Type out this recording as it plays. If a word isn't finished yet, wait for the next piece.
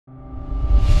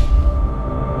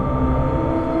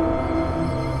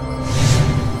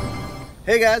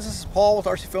Hey guys, this is Paul with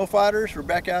rcFoamFighters. We're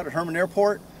back out at Herman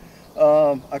Airport.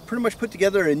 I pretty much put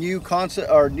together a new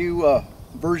concept or new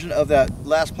version of that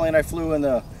last plane I flew in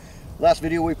the last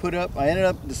video we put up. I ended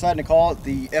up deciding to call it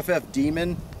the FF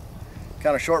Demon,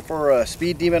 kind of short for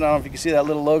Speed Demon. I don't know if you can see that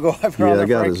little logo I put on there. Yeah, I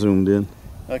got it zoomed in.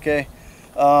 Okay,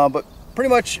 but pretty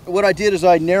much what I did is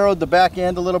I narrowed the back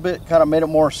end a little bit, kind of made it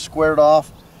more squared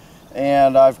off,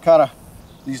 and I've kind of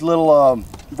these little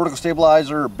vertical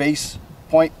stabilizer base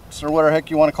points or whatever the heck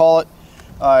you want to call it.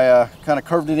 I kind of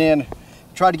curved it in,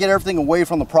 tried to get everything away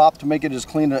from the prop to make it as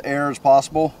clean to air as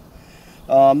possible.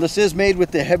 This is made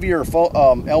with the heavier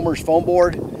Elmer's foam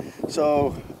board,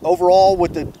 so overall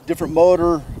with the different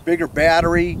motor, bigger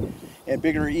battery, and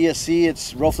bigger ESC,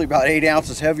 it's roughly about 8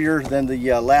 ounces heavier than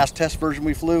the last test version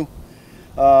we flew.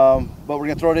 But we're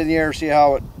going to throw it in the air and see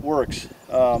how it works.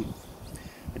 I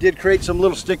did create some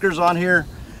little stickers on here,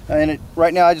 and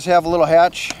right now I just have a little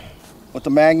hatch with the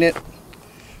magnet.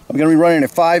 I'm going to be running a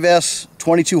 5S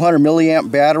 2200 milliamp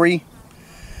battery.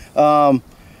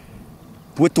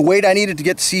 With the weight I needed to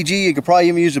get the CG, you could probably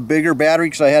even use a bigger battery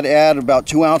because I had to add about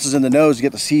 2 ounces in the nose to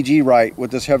get the CG right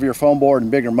with this heavier foam board and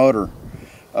bigger motor.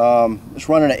 It's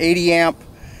running an 80 amp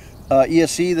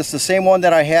ESC. This is the same one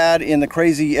that I had in the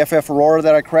crazy FF Aurora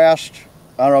that I crashed,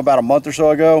 I don't know, about a month or so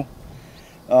ago.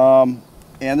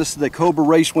 And this is the Cobra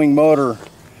Racewing motor,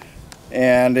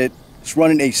 and it's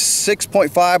running a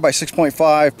 6.5 by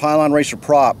 6.5 pylon racer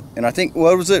prop, and I think,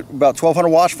 what was it, about 1200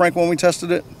 watts, Frank, when we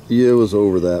tested it? Yeah, it was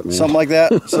over that, man. Something like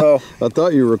that. So I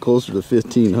thought you were closer to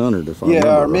 1500 if I remember.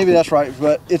 Yeah, or maybe right. That's right.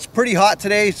 But it's pretty hot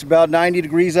today. It's about 90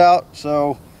 degrees out,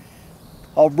 so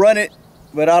I'll run it,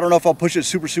 but I don't know if I'll push it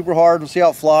super hard. We'll see how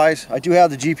it flies. I do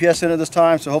have the GPS in it this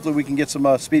time, so hopefully we can get some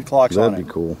speed clocks on it. That'd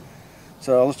be cool.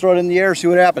 So let's throw it in the air, see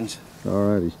what happens.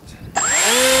 Alrighty.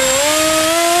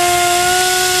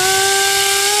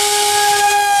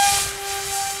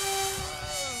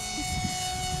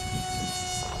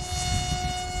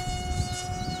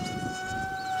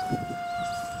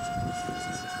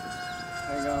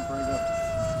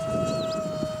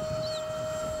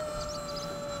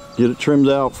 Get it trimmed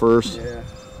out first. Yeah.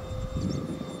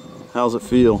 How's it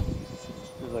feel?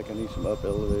 Feels like I need some up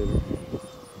elevator.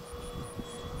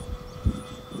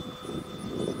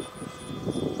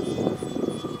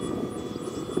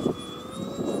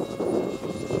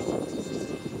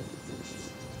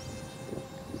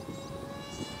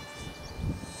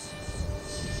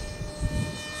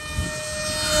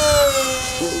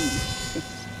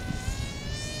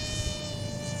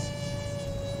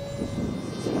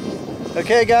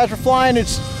 Okay guys, we're flying.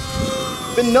 It's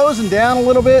been nosing down a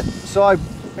little bit, so I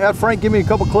had Frank give me a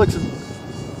couple clicks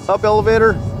of up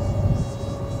elevator.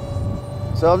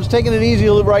 So I'm just taking it easy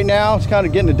right now. It's kind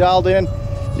of getting it dialed in.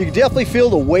 You can definitely feel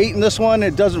the weight in this one.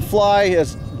 It doesn't fly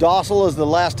as docile as the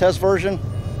last test version.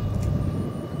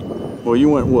 Well, you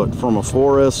went what, from a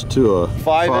 4S to a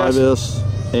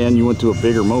 5S, and you went to a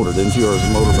bigger motor, didn't you? Or is the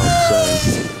motor about the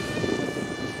same?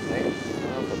 Dang,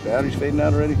 I don't know if the battery's fading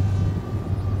out already.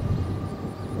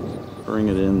 Bring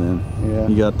it in then. Yeah.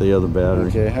 You got the other battery.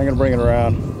 Okay, I'm gonna bring it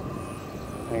around.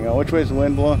 Hang on, which way is the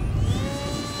wind blowing?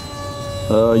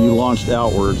 You launched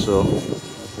outward, so.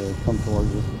 Okay, come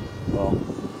towards it. Well,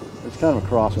 it's kind of a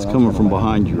crosswind. It's coming from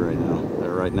behind you right now.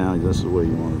 Right now, this is the way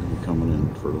you want it to be coming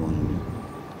in for the landing.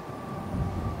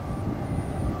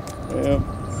 Yep.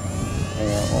 Hang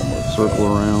on, almost. Circle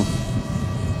around.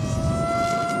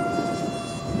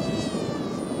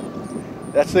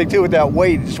 That's the thing too with that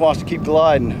weight, it just wants to keep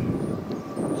gliding.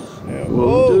 Yeah.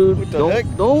 Whoa, dude, what the heck?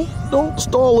 Don't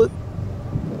stall it.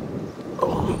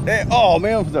 Oh, hey, oh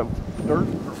man, the dirt.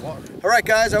 All right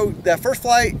guys, that first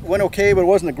flight went okay, but it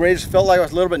wasn't the greatest. It felt like I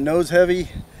was a little bit nose heavy.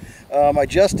 I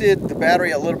adjusted the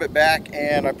battery a little bit back,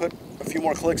 and I put a few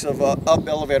more clicks of up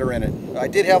elevator in it. I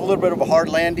did have a little bit of a hard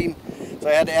landing, so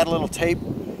I had to add a little tape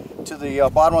to the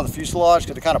bottom of the fuselage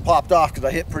because it kind of popped off because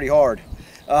I hit pretty hard.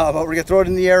 But we're gonna throw it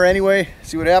in the air anyway,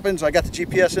 see what happens. I got the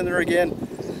GPS in there again,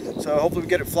 so hopefully we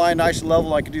get it flying nice and level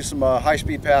and I can do some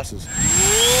high-speed passes.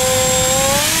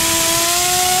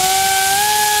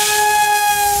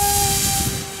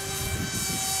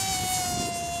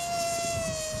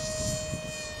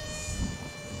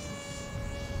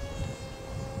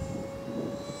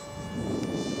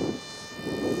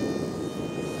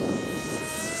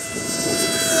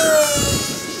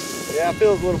 Yeah, it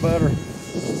feels a little better.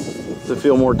 Does it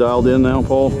feel more dialed in now,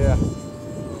 Paul? Yeah.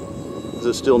 Is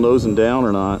it still nosing down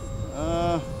or not?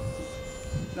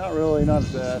 Not really, not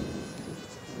as bad.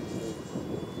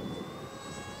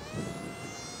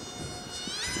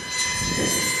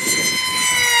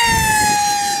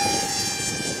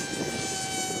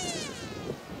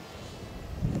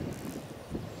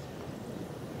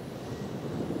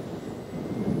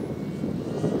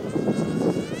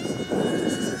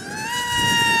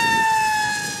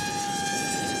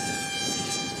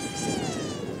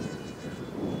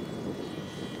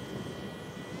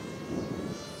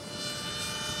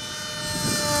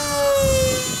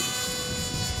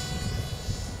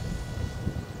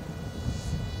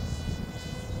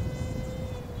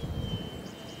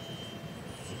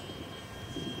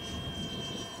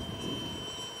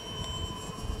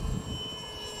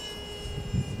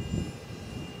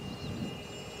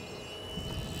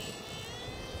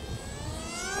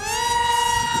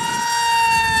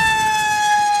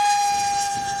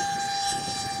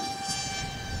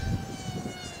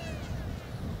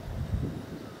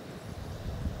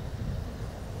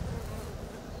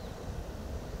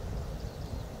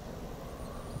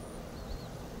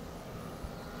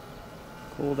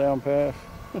 Cool down path.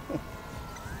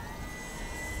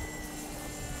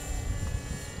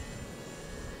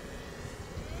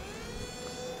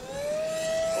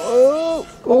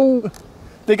 Oh, I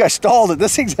think I stalled it.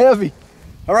 This thing's heavy.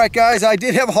 All right, guys, I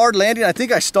did have a hard landing. I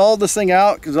think I stalled this thing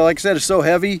out because, like I said, it's so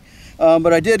heavy.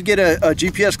 But I did get a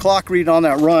GPS clock read on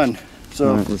that run.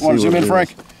 So, right, want to zoom in,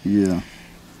 Frank? Yeah.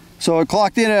 So it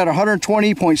clocked in at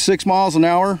 120.6 miles an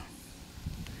hour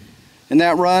in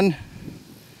that run.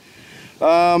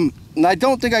 And I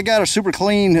don't think I got a super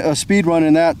clean speed run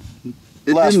in that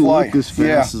last didn't flight. look as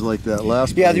fast as like that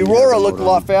last. Yeah, the Aurora looked a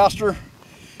lot faster.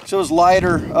 So it was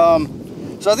lighter.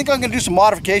 So I think I'm going to do some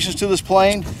modifications to this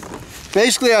plane.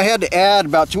 Basically, I had to add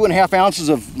about 2.5 ounces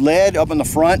of lead up in the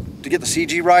front to get the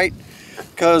CG right,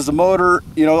 because the motor,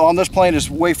 you know, on this plane is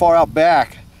way far out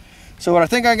back. So what I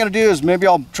think I'm going to do is maybe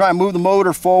I'll try and move the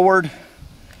motor forward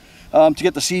to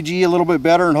get the CG a little bit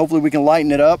better, and hopefully we can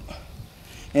lighten it up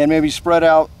and maybe spread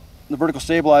out the vertical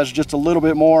stabilizer just a little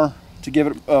bit more to give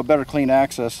it a better clean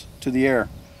access to the air.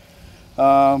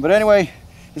 But anyway,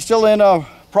 it's still in a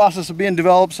process of being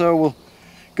developed, so we'll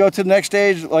go to the next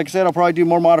stage. Like I said, I'll probably do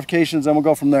more modifications and we'll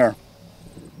go from there.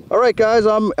 All right, guys,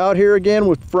 I'm out here again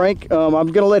with Frank. I'm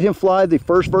going to let him fly the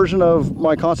first version of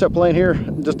my concept plane here,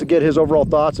 just to get his overall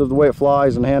thoughts of the way it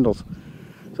flies and handles.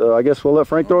 So I guess we'll let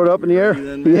Frank throw it up in the air.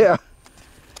 Yeah.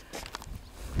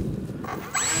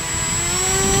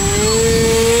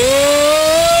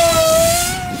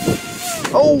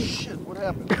 Oh shit, what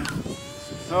happened?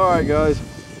 All right, guys,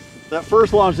 that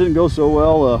first launch didn't go so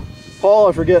well. Paul,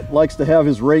 I forget, likes to have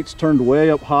his rates turned way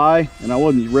up high, and I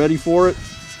wasn't ready for it.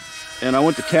 And I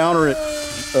went to counter it,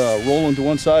 rolling to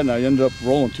one side, and I ended up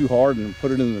rolling too hard and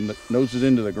put it in the nosed it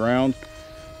into the ground.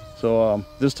 So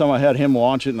this time I had him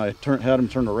launch it, and I had him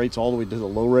turn the rates all the way to the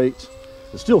low rates.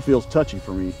 It still feels touchy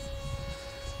for me.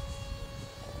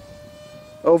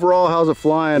 Overall, how's it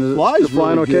flying? Is it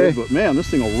flying really okay? Good, but man, this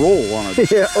thing will roll on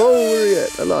it. Yeah. Oh, where are you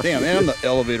at? I lost Damn, and the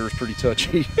elevator is pretty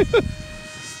touchy.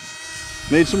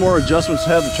 Made some more adjustments.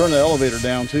 Had to turn the elevator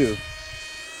down too.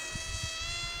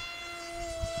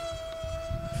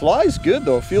 Flies good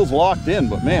though. It feels locked in,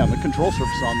 but man, the control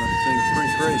surface on this thing is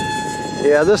pretty crazy.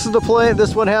 Yeah, this is the plane.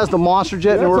 This one has the monster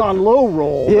jet. That's on low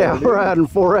roll. Yeah, we're out in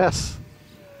 4S.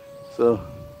 So.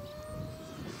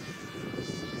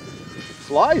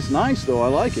 Flies nice though, I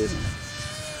like it.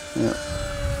 Yeah.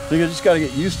 I think I just got to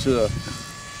get used to the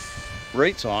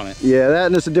rates on it. Yeah, that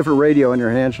and it's a different radio in your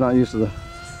hands. You're not used to the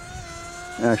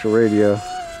actual radio.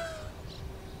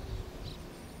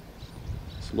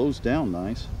 Slows down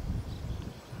nice.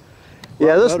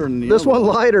 Yeah, this one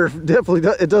lighter definitely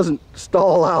it doesn't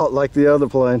stall out like the other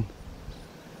plane.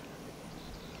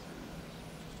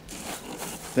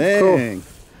 Dang. Cool.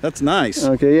 That's nice.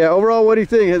 Okay, yeah, overall, what do you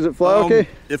think? Does it fly okay?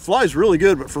 It flies really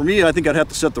good, but for me, I think I'd have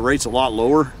to set the rates a lot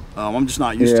lower. I'm just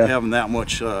not used to having that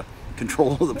much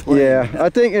control of the plane. Yeah, I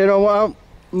think, you know, I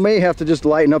may have to just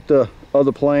lighten up the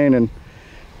other plane and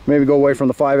maybe go away from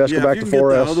the 5S, go back to 4S. If you can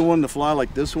get the other one to fly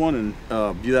like this one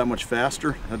and be that much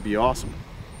faster, that'd be awesome.